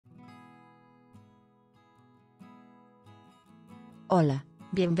Hola,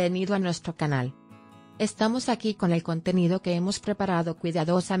 bienvenido a nuestro canal. Estamos aquí con el contenido que hemos preparado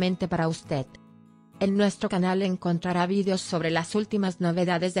cuidadosamente para usted. En nuestro canal encontrará vídeos sobre las últimas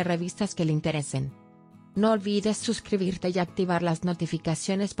novedades de revistas que le interesen. No olvides suscribirte y activar las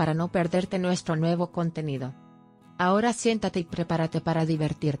notificaciones para no perderte nuestro nuevo contenido. Ahora siéntate y prepárate para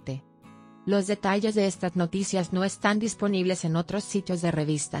divertirte. Los detalles de estas noticias no están disponibles en otros sitios de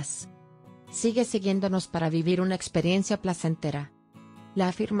revistas. Sigue siguiéndonos para vivir una experiencia placentera. La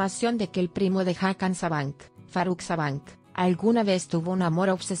afirmación de que el primo de Hakan Sabancı, Faruk Sabancı, alguna vez tuvo un amor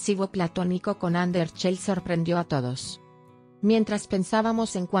obsesivo platónico con Hande Erçel sorprendió a todos. Mientras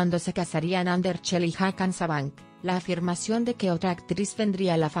pensábamos en cuándo se casarían Hande Erçel y Hakan Sabancı, la afirmación de que otra actriz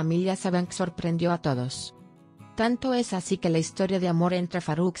vendría a la familia Sabancı sorprendió a todos. Tanto es así que la historia de amor entre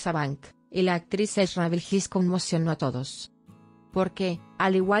Faruk Sabancı y la actriz Esra Bilgiz conmocionó a todos. Porque,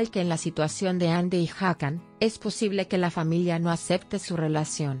 al igual que en la situación de Hande y Hakan, es posible que la familia no acepte su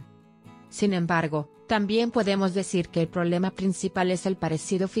relación. Sin embargo, también podemos decir que el problema principal es el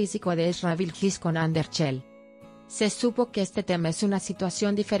parecido físico de Esra Bilgiz con Hande Erçel. Se supo que este tema es una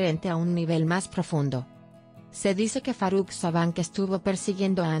situación diferente a un nivel más profundo. Se dice que Faruk Sabancı estuvo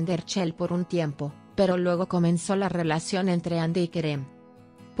persiguiendo a Hande Erçel por un tiempo, pero luego comenzó la relación entre Hande y Kerem.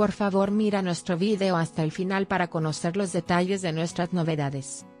 Por favor mira nuestro video hasta el final para conocer los detalles de nuestras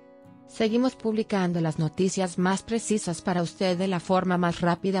novedades. Seguimos publicando las noticias más precisas para usted de la forma más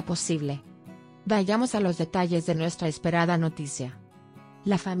rápida posible. Vayamos a los detalles de nuestra esperada noticia.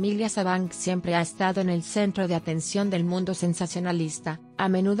 La familia Sabancı siempre ha estado en el centro de atención del mundo sensacionalista, a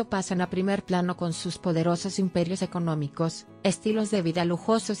menudo pasan a primer plano con sus poderosos imperios económicos, estilos de vida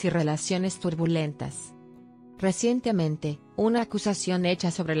lujosos y relaciones turbulentas. Recientemente, una acusación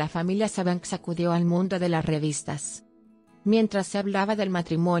hecha sobre la familia Sabancı sacudió al mundo de las revistas. Mientras se hablaba del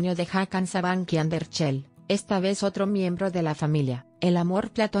matrimonio de Hakan Sabancı y Hande Erçel, esta vez otro miembro de la familia, el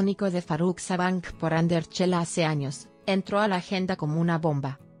amor platónico de Faruk Sabancı por Hande Erçel hace años, entró a la agenda como una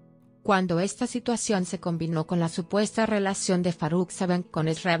bomba. Cuando esta situación se combinó con la supuesta relación de Faruk Sabancı con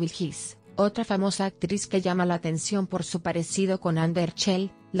Esra Bilgiz, otra famosa actriz que llama la atención por su parecido con Hande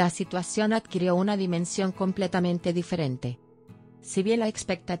Erçel, la situación adquirió una dimensión completamente diferente. Si bien la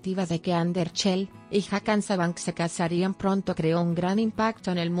expectativa de que Hande Erçel y Hakan Sabancı se casarían pronto creó un gran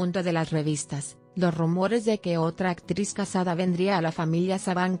impacto en el mundo de las revistas, los rumores de que otra actriz casada vendría a la familia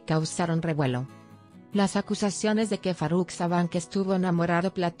Sabancı causaron revuelo. Las acusaciones de que Faruk Sabancı estuvo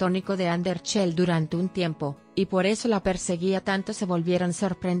enamorado platónico de Hande Erçel durante un tiempo, y por eso la perseguía tanto se volvieron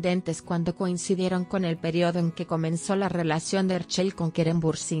sorprendentes cuando coincidieron con el periodo en que comenzó la relación de Erçel con Kerem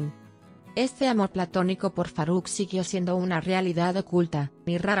Bürsin. Este amor platónico por Faruk siguió siendo una realidad oculta,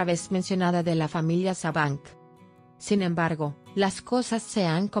 y rara vez mencionada de la familia Sabancı. Sin embargo, las cosas se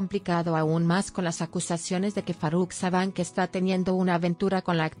han complicado aún más con las acusaciones de que Faruk Sabancı está teniendo una aventura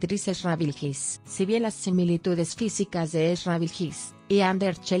con la actriz Esra Bilgiz. Si bien las similitudes físicas de Esra Bilgiz y Hande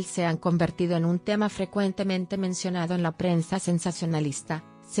Erçel se han convertido en un tema frecuentemente mencionado en la prensa sensacionalista,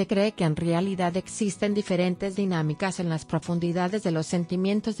 se cree que en realidad existen diferentes dinámicas en las profundidades de los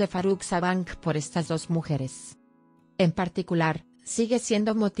sentimientos de Faruk Sabancı por estas dos mujeres. En particular, sigue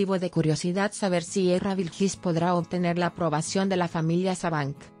siendo motivo de curiosidad saber si Esra Bilgiz podrá obtener la aprobación de la familia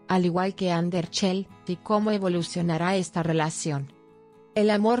Sabancı, al igual que Hande Erçel, y cómo evolucionará esta relación.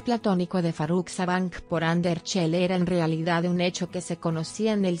 El amor platónico de Faruk Sabancı por Hande Erçel era en realidad un hecho que se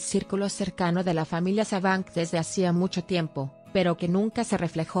conocía en el círculo cercano de la familia Sabancı desde hacía mucho tiempo, pero que nunca se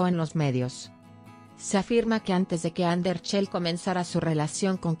reflejó en los medios. Se afirma que antes de que Hande Erçel comenzara su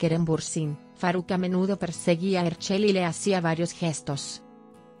relación con Kerem Bürsin, Faruk a menudo perseguía a Erçel y le hacía varios gestos.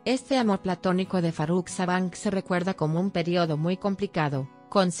 Este amor platónico de Faruk Sabancı se recuerda como un periodo muy complicado,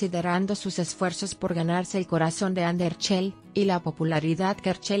 considerando sus esfuerzos por ganarse el corazón de Hande Erçel, y la popularidad que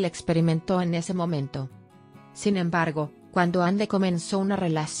Erçel experimentó en ese momento. Sin embargo, cuando Hande comenzó una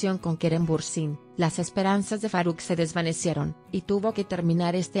relación con Kerem Bürsin, las esperanzas de Faruk se desvanecieron, y tuvo que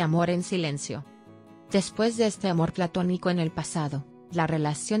terminar este amor en silencio. Después de este amor platónico en el pasado, la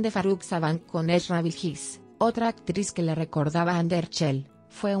relación de Faruk Sabancı con Esra Bilgiz, otra actriz que le recordaba a Hande Erçel,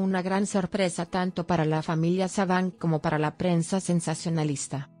 fue una gran sorpresa tanto para la familia Sabancı como para la prensa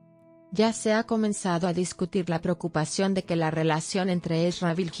sensacionalista. Ya se ha comenzado a discutir la preocupación de que la relación entre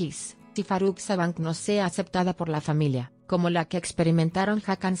Esra Bilgiz y Faruk Sabancı no sea aceptada por la familia, como la que experimentaron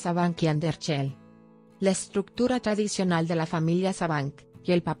Hakan Sabancı y Hande Erçel. La estructura tradicional de la familia Sabancı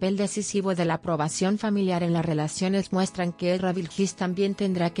y el papel decisivo de la aprobación familiar en las relaciones muestran que Esra Bilgiz también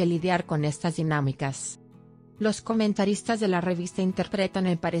tendrá que lidiar con estas dinámicas. Los comentaristas de la revista interpretan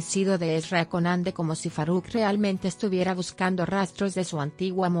el parecido de Esra con Hande como si Faruk realmente estuviera buscando rastros de su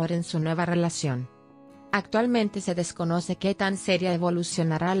antiguo amor en su nueva relación. Actualmente se desconoce qué tan seria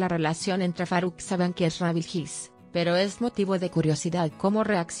evolucionará la relación entre Faruk Sabancı y Esra Bilgiz, pero es motivo de curiosidad cómo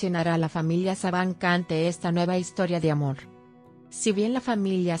reaccionará la familia Sabancı ante esta nueva historia de amor. Si bien la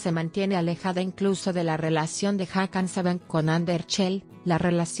familia se mantiene alejada incluso de la relación de Hakan Sabancı con Hande Erçel, la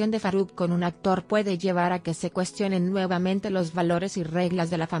relación de Faruk con un actor puede llevar a que se cuestionen nuevamente los valores y reglas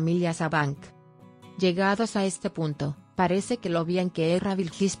de la familia Sabancı. Llegados a este punto, parece que lo bien que Esra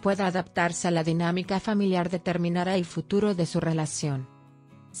Bilgiz pueda adaptarse a la dinámica familiar determinará el futuro de su relación.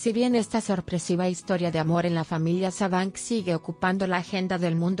 Si bien esta sorpresiva historia de amor en la familia Sabancı sigue ocupando la agenda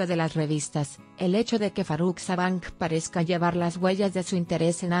del mundo de las revistas, el hecho de que Faruk Sabancı parezca llevar las huellas de su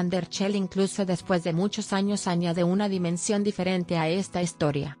interés en Hande Erçel incluso después de muchos años añade una dimensión diferente a esta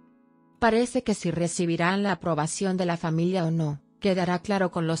historia. Parece que si recibirán la aprobación de la familia o no, quedará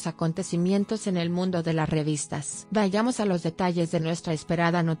claro con los acontecimientos en el mundo de las revistas. Vayamos a los detalles de nuestra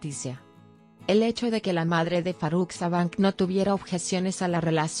esperada noticia. El hecho de que la madre de Faruk Sabancı no tuviera objeciones a la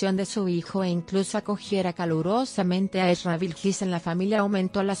relación de su hijo e incluso acogiera calurosamente a Esra Bilgiz en la familia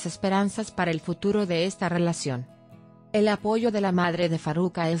aumentó las esperanzas para el futuro de esta relación. El apoyo de la madre de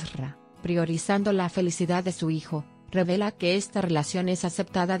Faruk a Esra, priorizando la felicidad de su hijo, revela que esta relación es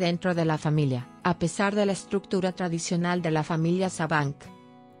aceptada dentro de la familia, a pesar de la estructura tradicional de la familia Sabancı.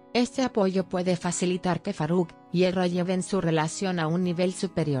 Este apoyo puede facilitar que Faruk y Esra lleven su relación a un nivel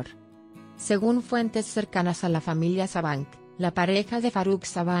superior. Según fuentes cercanas a la familia Sabancı, la pareja de Faruk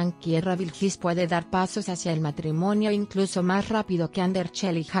Sabancı y Esra Bilgiz puede dar pasos hacia el matrimonio incluso más rápido que Hande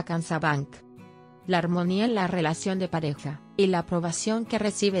Erçel y Hakan Sabancı. La armonía en la relación de pareja, y la aprobación que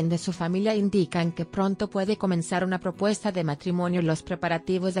reciben de su familia indican que pronto puede comenzar una propuesta de matrimonio y los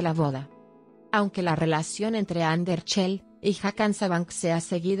preparativos de la boda. Aunque la relación entre Hande Erçel y Hakan Sabancı se ha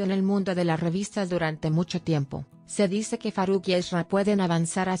seguido en el mundo de las revistas durante mucho tiempo, se dice que Faruk y Esra pueden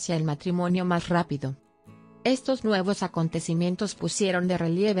avanzar hacia el matrimonio más rápido. Estos nuevos acontecimientos pusieron de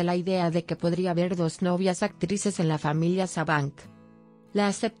relieve la idea de que podría haber dos novias actrices en la familia Sabancı. La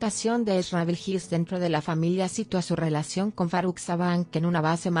aceptación de Esra Bilgiz dentro de la familia sitúa su relación con Faruk Sabancı en una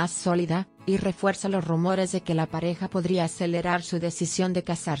base más sólida, y refuerza los rumores de que la pareja podría acelerar su decisión de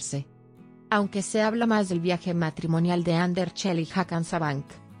casarse. Aunque se habla más del viaje matrimonial de Hande Erçel y Hakan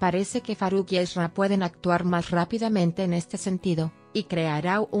Sabancı, parece que Faruk y Esra pueden actuar más rápidamente en este sentido, y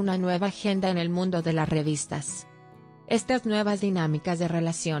creará una nueva agenda en el mundo de las revistas. Estas nuevas dinámicas de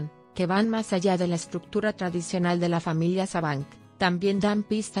relación, que van más allá de la estructura tradicional de la familia Sabancı, también dan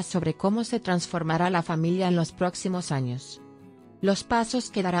pistas sobre cómo se transformará la familia en los próximos años. Los pasos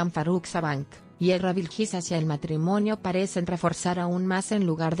que darán Faruk Sabancı y Esra Bilgiz hacia el matrimonio parecen reforzar aún más el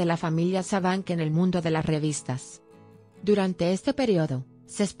lugar de la familia Sabancı en el mundo de las revistas. Durante este periodo,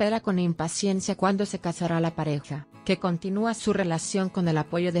 se espera con impaciencia cuándo se casará la pareja, que continúa su relación con el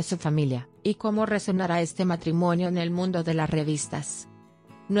apoyo de su familia, y cómo resonará este matrimonio en el mundo de las revistas.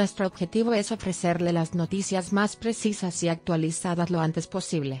 Nuestro objetivo es ofrecerle las noticias más precisas y actualizadas lo antes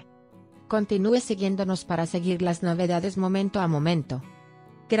posible. Continúe siguiéndonos para seguir las novedades momento a momento.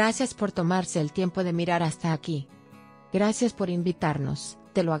 Gracias por tomarse el tiempo de mirar hasta aquí. Gracias por invitarnos,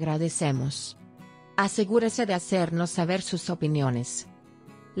 te lo agradecemos. Asegúrese de hacernos saber sus opiniones.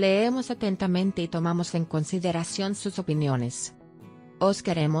 Leemos atentamente y tomamos en consideración sus opiniones. Os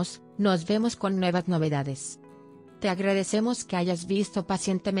queremos, nos vemos con nuevas novedades. Te agradecemos que hayas visto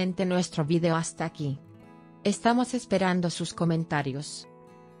pacientemente nuestro video hasta aquí. Estamos esperando sus comentarios.